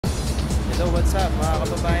Hello, what's up mga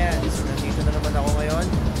kababayan? So nandito na naman ako ngayon.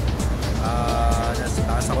 Nasa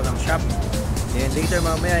taas ako ng shop. Then later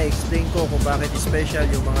mamaya i-explain ko kung bakit special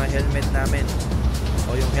yung mga helmet namin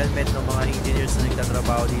o yung helmet ng mga engineers na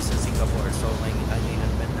nagtatrabaho dito sa Singapore. So makikita nyo yung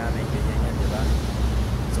helmet namin, ganyan yan, diba?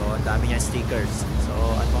 So ang dami niya stickers. So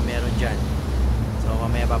ano pang meron dyan? So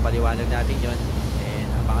mamaya papaliwanag natin yon. And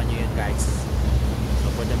abangan nyo yun guys. So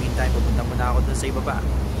for the meantime, pupunta muna ako dun sa ibaba.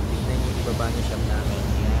 Tignan nyo yung ibaba ng shop namin.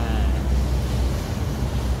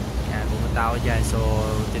 Pumunta ako dyan. So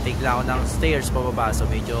titake lang ako ng stairs pababa. So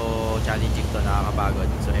medyo challenging to, nakakapagod.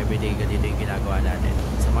 So everyday ganito yung ginagawa natin.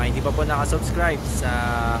 Sa mga hindi pa po nakasubscribe sa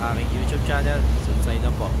aking YouTube channel, subscribe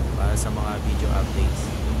na po para sa mga video updates.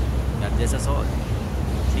 God bless us all.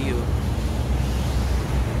 See you.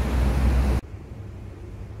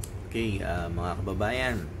 Okay, mga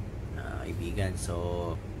kababayan, kaibigan. So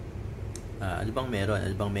ano bang meron?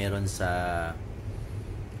 Ano bang meron sa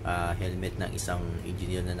helmet ng isang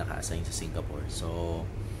engineer na naka-assign sa Singapore? So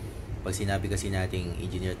pag sinabi kasi nating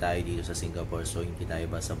engineer tayo dito sa Singapore, so hindi tayo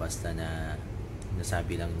basta-basta na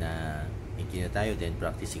nasabi lang na engineer tayo, then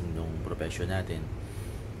practicing nung profession natin.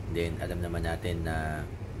 Then alam naman natin na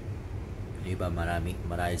iba, marami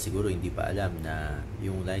siguro hindi pa alam na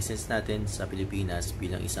yung license natin sa Pilipinas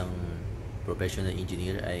bilang isang professional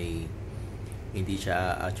engineer ay hindi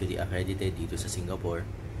siya actually accredited dito sa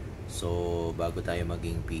Singapore. So bago tayo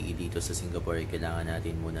maging PE dito sa Singapore, kailangan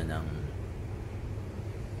natin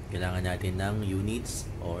ng units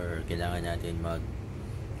or kailangan natin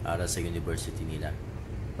mag-aral sa university nila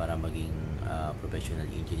para maging professional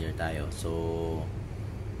engineer tayo. So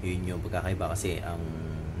yun yung pagkakaiba, kasi ang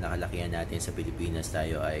nakalakihan natin sa Pilipinas,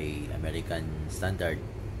 tayo ay American standard,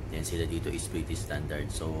 then sila dito is British standard.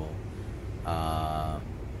 So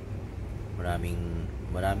maraming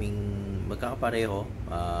magkakapareho.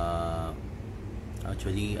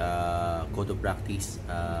 Actually code of practice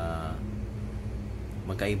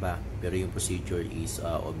magkaiba, pero yung procedure is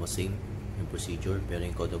almost same yung procedure, pero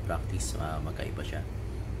yung code of practice magkaiba siya.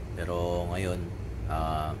 Pero ngayon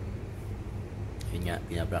yun nga,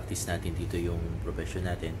 pinapractice natin dito yung profession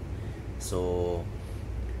natin. So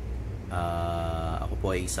ako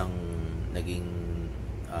po ay isang naging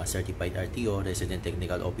certified RTO, Resident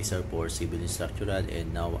Technical Officer for Civil and Structural,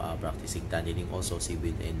 and now practicing tunneling also,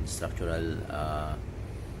 Civil and Structural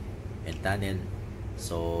and Tunnel.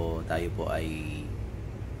 So tayo po ay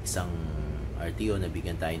isang RTO na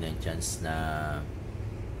bigyan tayo ng chance na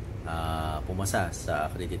pumasa sa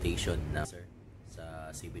accreditation na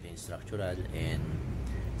sa Civil and Structural and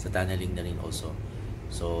sa tunneling na rin also.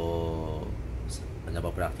 So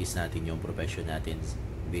napapractice natin yung profession natin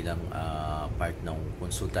bilang part ng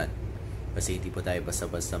consultant, kasi hindi po tayo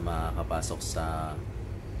basta-basta makapasok sa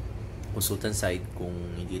consultant side kung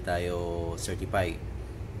hindi tayo certified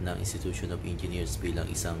ng Institution of Engineers bilang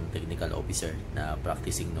isang technical officer na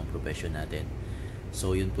practicing ng profession natin.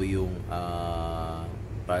 So yun po yung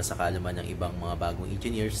para sa kaalaman ng ibang mga bagong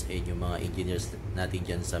engineers and yung mga engineers natin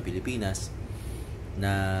dyan sa Pilipinas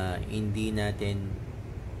na hindi natin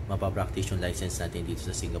mapapractice yung license natin dito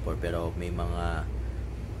sa Singapore, pero may mga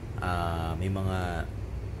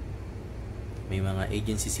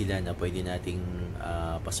agency sila na pwede nating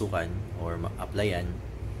pasukan or applyan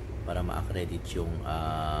para ma-accredit yung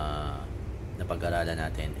napag-aralan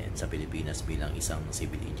natin sa Pilipinas bilang isang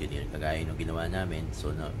civil engineer, kagaya ng ginawa namin.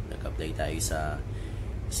 So nag-apply tayo sa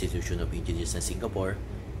Institution of Engineers ng Singapore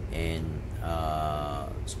and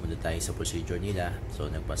sumunod tayo sa procedure nila. So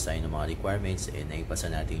nagpasa tayo ng mga requirements and naipasa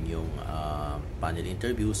natin yung panel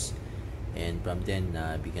interviews. And from then,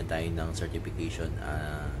 bigyan tayo ng certification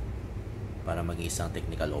para maging isang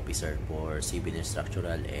technical officer for civil and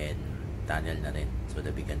structural and tunnel na rin. So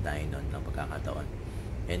nabigyan tayo nun ng pagkakataon.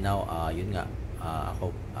 And now, yun nga,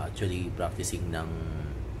 ako actually practicing ng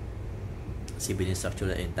civil and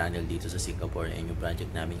structural and tunnel dito sa Singapore. And yung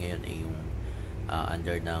project namin ngayon ay yung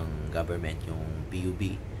under ng government, yung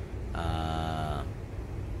PUB.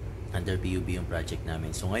 Under PUB yung project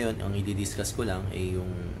namin. So ngayon, ang i-discuss ko lang ay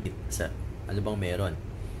yung ano bang meron.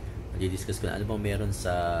 I-discuss ko lang ano bang meron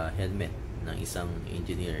sa helmet ng isang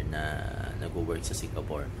engineer na nag-work sa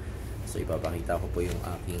Singapore. So ipapakita ko po yung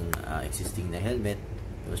aking existing na helmet.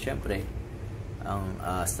 So syempre, ang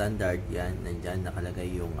standard yan, nandyan nakalagay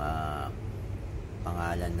yung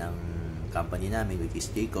pangalan ng company namin, which is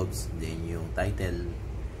Jacobs. Then yung title,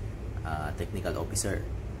 Technical Officer.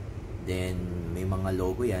 Then may mga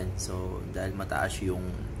logo yan. So dahil mataas yung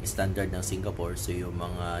standard ng Singapore, so yung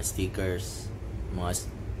mga stickers,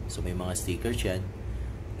 may mga stickers yan.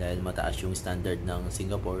 Dahil mataas yung standard ng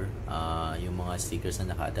Singapore, yung mga stickers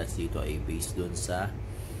na naka-attach dito ay based doon sa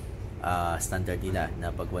standard nila na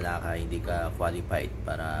pag wala ka, hindi ka qualified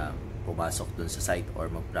para pumasok dun sa site or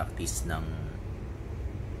mag-practice ng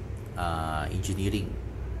engineering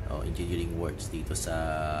o engineering works dito sa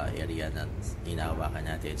area na hinahawakan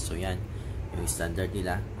natin. So yan yung standard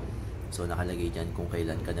nila. So nakalagay dyan kung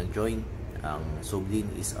kailan ka nag-join. Ang Sublin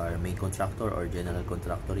is our main contractor or general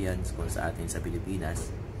contractor yan kung sa atin sa Pilipinas.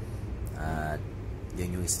 At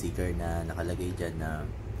yun yung sticker na nakalagay dyan na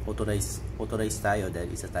authorized tayo dahil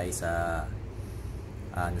isa tayo sa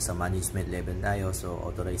nasa management level tayo. So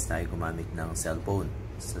authorized tayo gumamit ng cellphone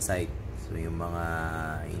sa site. So yung mga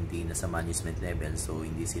hindi nasa management level, so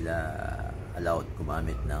hindi sila allowed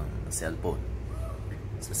gumamit ng cellphone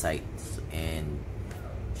sa site. And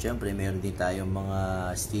syempre meron din tayong mga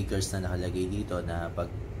stickers na nakalagay dito na pag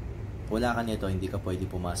wala ka nito, hindi ka pwede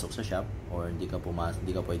pumasok sa shop or hindi ka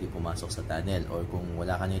pwede pumasok sa tunnel, or kung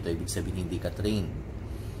wala ka nito, ibig sabihin hindi ka trained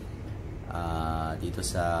dito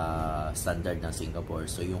sa standard ng Singapore.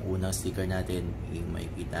 So yung unang sticker natin, yung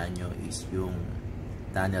makikita nyo is yung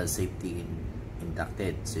tunnel safety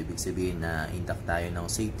inducted. So ibig sabihin na intact tayo ng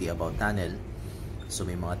safety about tunnel. So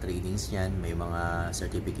may mga trainings yan, may mga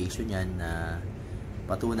certification yan na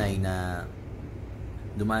patunay na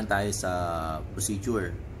dumaan tayo sa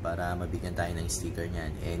procedure para mabigyan tayo ng sticker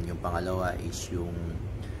niyan. And yung pangalawa is yung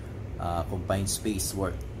confined space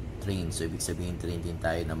work train. So ibig sabihin train din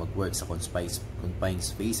tayo na mag-work sa confined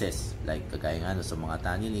spaces like kagaya nga sa mga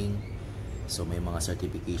tunneling. So may mga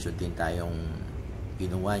certification din tayong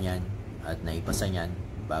kinuha niyan at naipasa niyan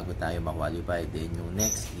bago tayo ma-qualify. Then yung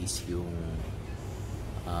next is yung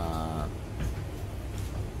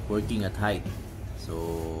working at height. So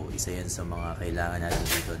isa yan sa mga kailangan natin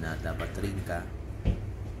dito na dapat train ka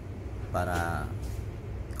para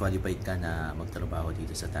qualified ka na magtrabaho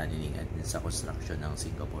dito sa tunneling at sa construction ng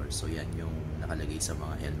Singapore. So yan yung nakalagay sa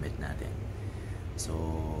mga helmet natin. So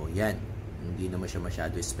yan, hindi naman siya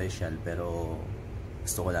masyado special pero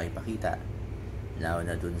gusto ko lang ipakita, lalo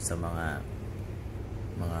na dun sa mga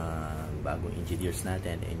bagong engineers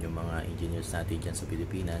natin and yung mga engineers natin dyan sa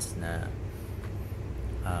Pilipinas na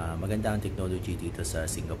maganda ang technology dito sa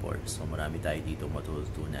Singapore. So marami tayo dito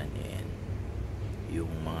matutunan, and yung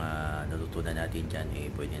mga natutunan natin dyan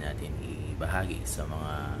pwede natin ibahagi sa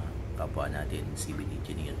mga kapwa natin civil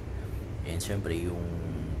engineer. And syempre yung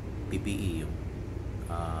PPE, yung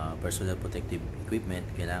personal protective equipment,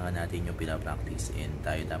 kailangan natin yung pinapractice, and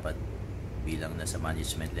tayo dapat bilang nasa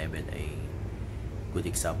management level ay good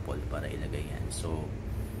example para ilagay yan. So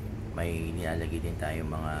may nilalagay din tayo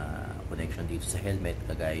mga connection dito sa helmet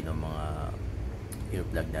kagaya ng mga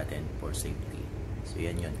earplug natin for safety. So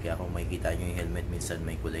yan yun. Kaya kung makikita nyo yung helmet, minsan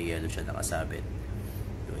may kulay yellow siya nakasabit.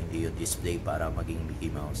 So hindi yung display para maging Mickey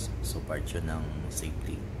Mouse. So part yun ng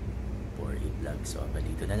safety for earplug. So hanggang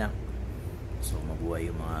dito na lang. So mabuhay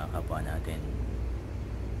yung mga kapwa natin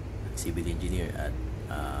civil engineer at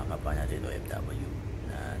kapwa natin OFW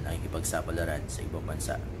na nakikipagsapalaran sa ibang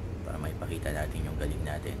bansa para maipakita natin yung galing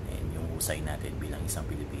natin and yung husay natin bilang isang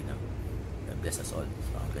Pilipino. God bless us all.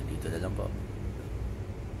 So hanggang dito na lang po.